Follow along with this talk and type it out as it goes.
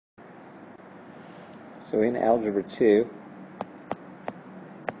So in Algebra 2,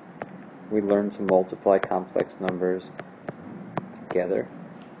 we learned to multiply complex numbers together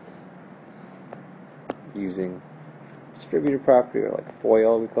using distributor property, or like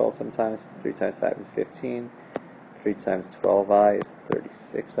FOIL we call it sometimes. 3 times 5 is 15. 3 times 12i is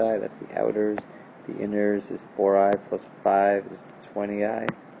 36i, that's the outers. The inners is 4i plus 5 is 20i.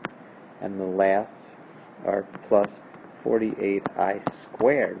 And the lasts are plus 48i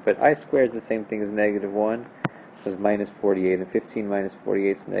squared. But I squared is the same thing as negative 1, because minus 48, and 15 minus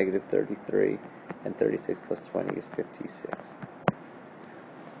 48 is negative 33, and 36 plus 20 is 56.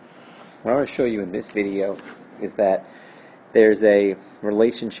 What I want to show you in this video is that there's a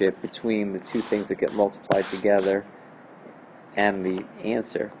relationship between the two things that get multiplied together and the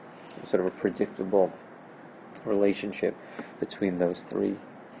answer, sort of a predictable relationship between those three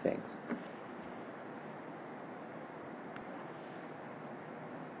things.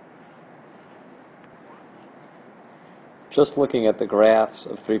 Just looking at the graphs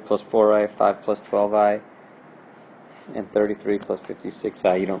of 3 plus 4i, 5 plus 12i, and 33 plus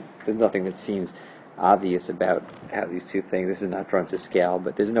 56i, there's nothing that seems obvious about how these two things, this is not drawn to scale,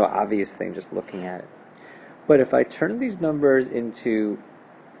 but there's no obvious thing just looking at it. But if I turn these numbers into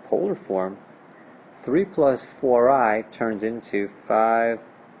polar form, 3 plus 4i turns into 5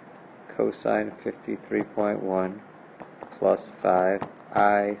 cosine 53.1 plus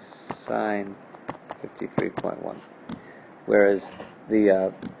 5i sine 53.1. Whereas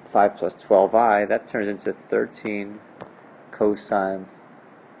the 5 plus 12i, that turns into 13 cosine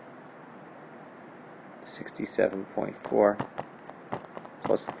 67.4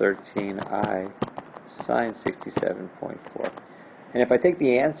 plus 13i sine 67.4. And if I take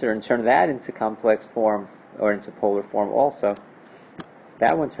the answer and turn that into complex form, or into polar form also,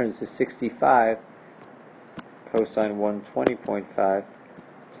 that one turns to 65 cosine 120.5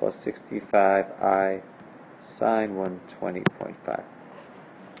 plus 65i sine 120.5.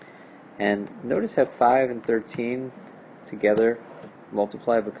 And notice how 5 and 13 together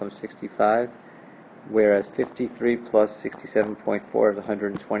multiply becomes 65, whereas 53 plus 67.4 is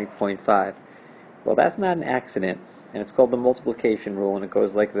 120.5. Well, that's not an accident, and it's called the multiplication rule, and it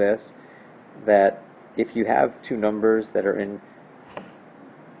goes like this, that if you have two numbers that are in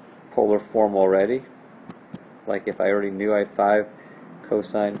polar form already, like if I already knew I had 5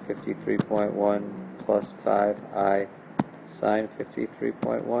 cosine 53.1 plus 5i sine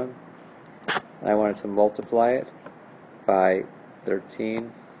 53.1, and I wanted to multiply it by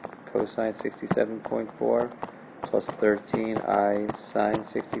 13 cosine 67.4 plus 13i sine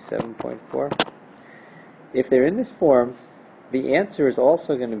 67.4. If they're in this form, the answer is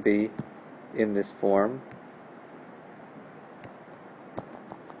also going to be in this form,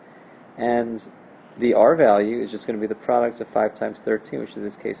 and the r value is just going to be the product of 5 times 13, which in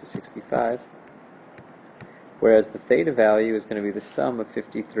this case is 65, whereas the theta value is going to be the sum of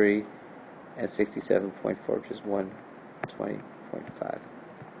 53 and 67.4, which is 120.5.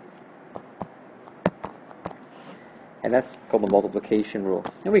 And that's called the multiplication rule.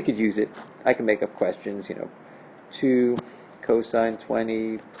 And we could use it. I can make up questions, 2 cosine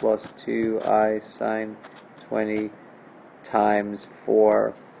 20 plus 2i sine 20 times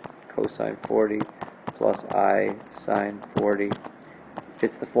 4 cosine 40 plus I sine 40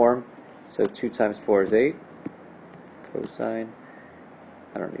 fits the form. So 2 times 4 is 8 cosine,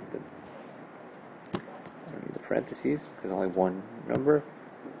 I don't need the parentheses because only one number,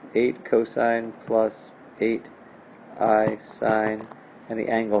 8 cosine plus 8 I sine, and the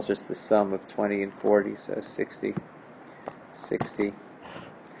angle is just the sum of 20 and 40, so 60.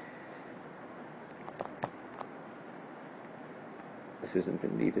 This isn't the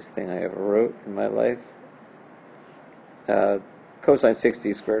neatest thing I ever wrote in my life. Cosine 60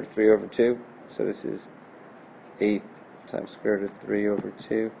 is square root of 3 over 2, so this is 8 times square root of 3 over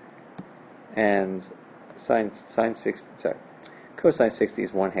 2, and cosine 60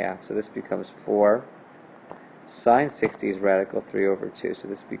 is 1/2, so this becomes 4. Sine 60 is radical 3 over 2, so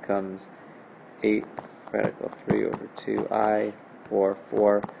this becomes 8 radical 3 over 2i, or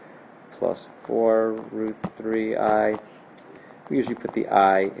 4 plus 4 root 3i. We usually put the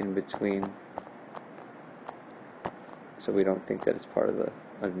I in between, so we don't think that it's part of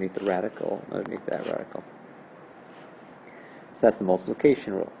underneath the radical, underneath that radical. So that's the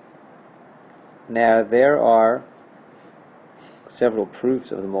multiplication rule. Now there are several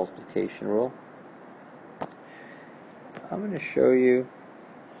proofs of the multiplication rule. I'm going to show you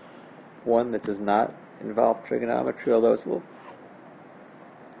one that does not involve trigonometry, although it's a little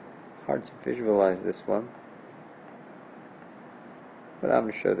hard to visualize this one. But I'm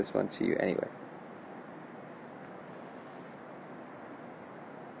going to show this one to you anyway.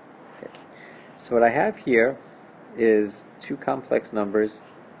 Okay. So what I have here is two complex numbers.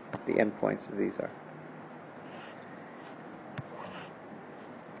 The endpoints of these are.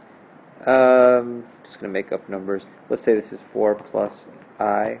 Just going to make up numbers. Let's say this is 4 plus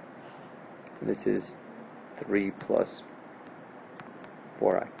I, and this is 3 plus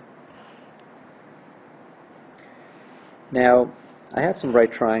 4I. Now, I have some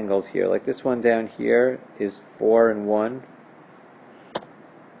right triangles here. Like this one down here is 4 and 1.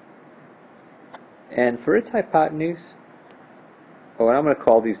 And for its hypotenuse, and I'm going to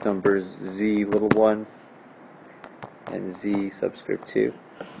call these numbers z little 1 and z subscript 2.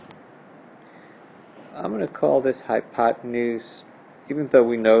 I'm going to call this hypotenuse, even though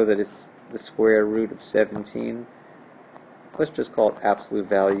we know that it's the square root of 17, let's just call it absolute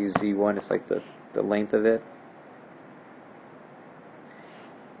value z1. It's like the length of it.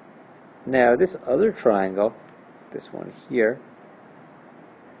 Now this other triangle, this one here,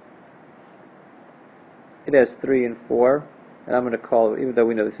 it has 3 and 4, and I'm going to call it, even though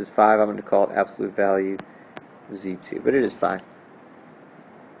we know this is 5, I'm going to call it absolute value z2, but it is 5.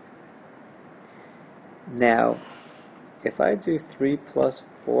 Now, if I do 3 plus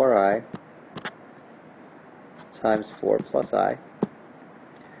 4i times 4 plus I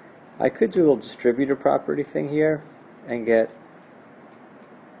could do a little distributor property thing here and get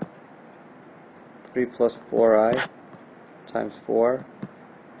 3 plus 4i times 4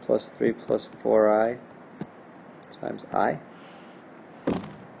 plus 3 plus 4i times I.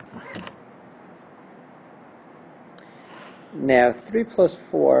 Now 3 plus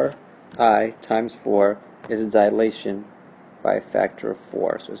 4i times 4 is a dilation by a factor of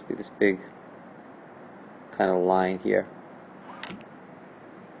 4, so it's be this big kind of line here.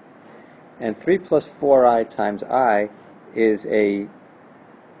 And 3 plus 4i times I is a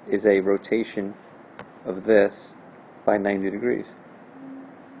rotation of this by 90 degrees.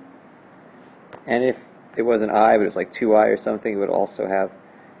 And if it wasn't I, but it was like 2i or something, it would also have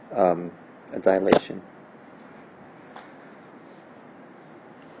a dilation.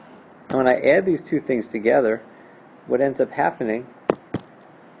 And when I add these two things together, what ends up happening,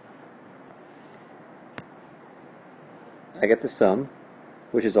 I get the sum,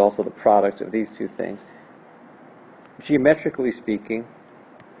 which is also the product of these two things. Geometrically speaking,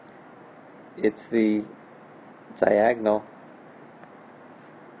 it's the diagonal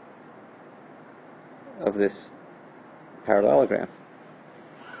of this parallelogram.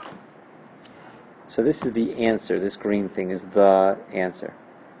 So this is the answer. This green thing is the answer.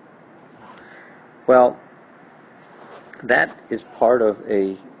 Well, that is part of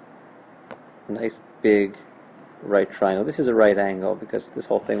a nice big right triangle. This is a right angle because this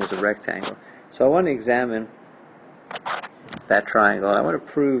whole thing was a rectangle. So I want to examine that triangle, and I want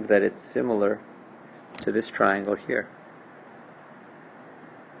to prove that it's similar to this triangle here.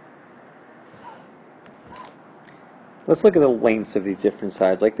 Let's look at the lengths of these different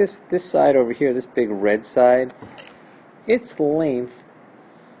sides. Like this side over here, this big red side, its length,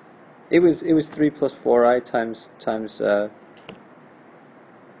 it was 3 plus 4i times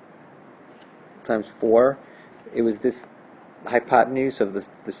 4. It was this hypotenuse of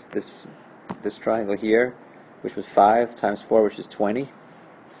this triangle here, which was 5 times 4, which is 20.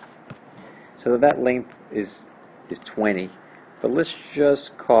 So that length is 20. But let's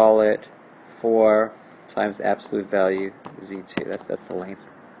just call it 4 times the absolute value z2. That's the length,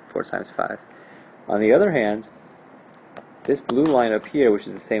 4 times 5. On the other hand, this blue line up here, which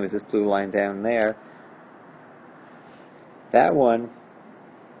is the same as this blue line down there, that one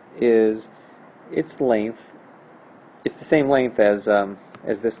is its length. It's the same length as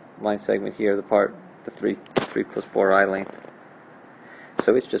this line segment here, the 3 plus 4i length.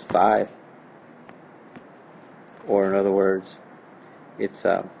 So it's just 5. Or in other words, it's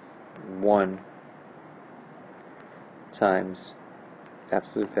 1 times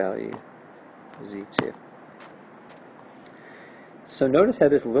absolute value z2. So notice how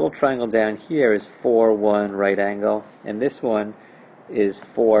this little triangle down here is 4, 1 right angle, and this one is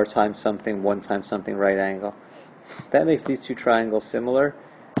 4 times something, 1 times something right angle. That makes these two triangles similar,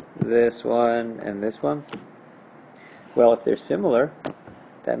 this one and this one. Well, if they're similar,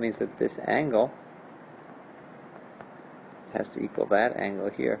 that means that this angle has to equal that angle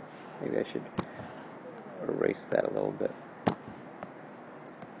here. Maybe I should erase that a little bit.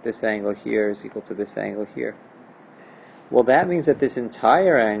 This angle here is equal to this angle here. Well, that means that this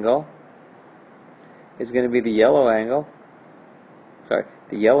entire angle is going to be the yellow angle,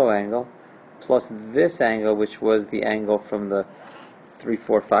 plus this angle, which was the angle from the 3,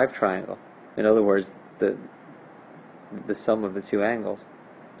 4, 5 triangle. In other words, the sum of the two angles.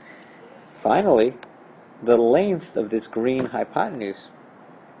 Finally, the length of this green hypotenuse.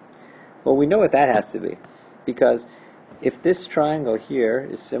 Well, we know what that has to be, because if this triangle here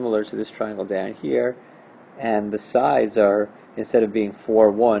is similar to this triangle down here, and the sides are, instead of being 4,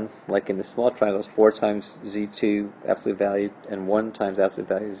 1, like in the small triangles, 4 times z2 absolute value and 1 times absolute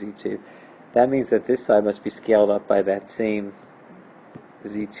value z2, that means that this side must be scaled up by that same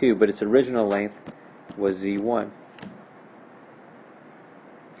z2, but its original length was z1.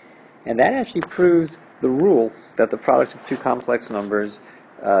 And that actually proves the rule that the product of two complex numbers,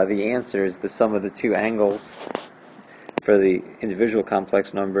 the answer is the sum of the two angles for the individual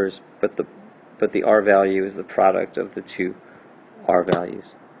complex numbers, but the R value is the product of the two R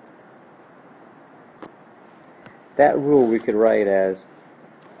values. That rule we could write as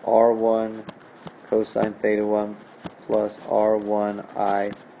R1 cosine theta 1 plus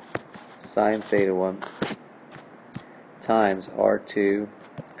R1I sine theta 1 times R2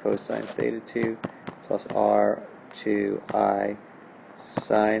 cosine theta 2 plus R2I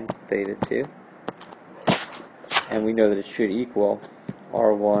sine theta 2. And we know that it should equal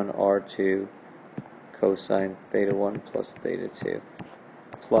R1, R2 cosine theta 1 plus theta 2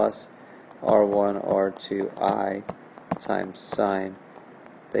 plus R1, R2I times sine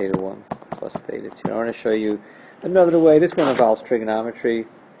theta 1 plus theta 2. I want to show you another way. This one involves trigonometry.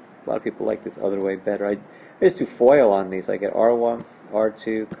 A lot of people like this other way better. I just do FOIL on these. I get R1,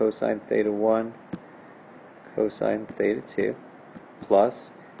 R2 cosine theta 1 cosine theta 2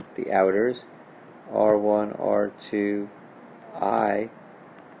 plus the outers R1, R2, I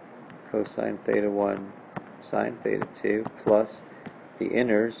cosine theta 1 sine theta 2 plus the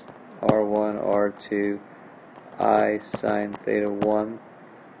inners R1, R2, I sine theta 1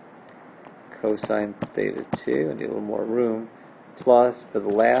 cosine theta 2, I need a little more room, plus for the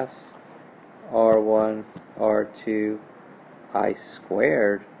last R1, R2, I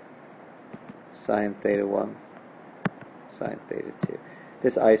squared sine theta 1 sine theta 2.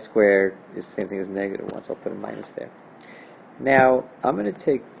 This I squared is the same thing as negative 1, so I'll put a minus there. Now, I'm going to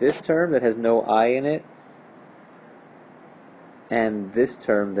take this term that has no I in it, and this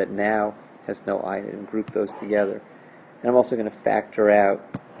term that now has no I in it, and group those together. And I'm also going to factor out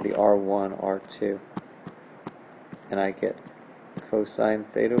the R1, R2. And I get cosine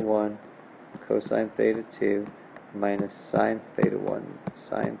theta 1, cosine theta 2, minus sine theta 1,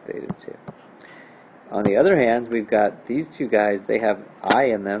 sine theta 2. On the other hand, we've got these two guys, they have I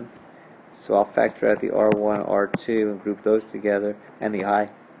in them, so I'll factor out the R1, R2 and group those together, and the I,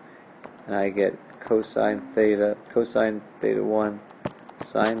 and I get cosine theta 1,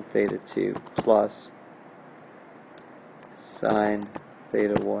 sine theta 2 plus sine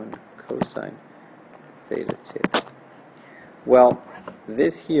theta 1 cosine theta 2. Well,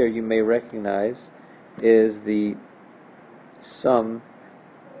 this here you may recognize is the sum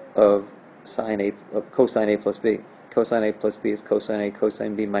of cosine A plus B. Cosine A plus B is cosine A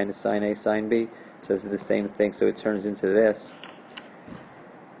cosine B minus sine A sine B. So this is the same thing, so it turns into this.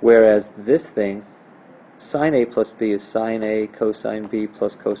 Whereas this thing, sine A plus B is sine A cosine B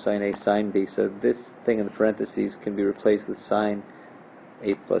plus cosine A sine B. So this thing in the parentheses can be replaced with sine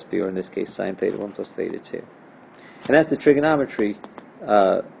A plus B, or in this case sine theta 1 plus theta 2. And that's the trigonometry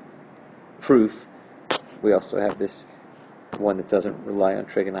proof. We also have this one that doesn't rely on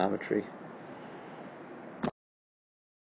trigonometry.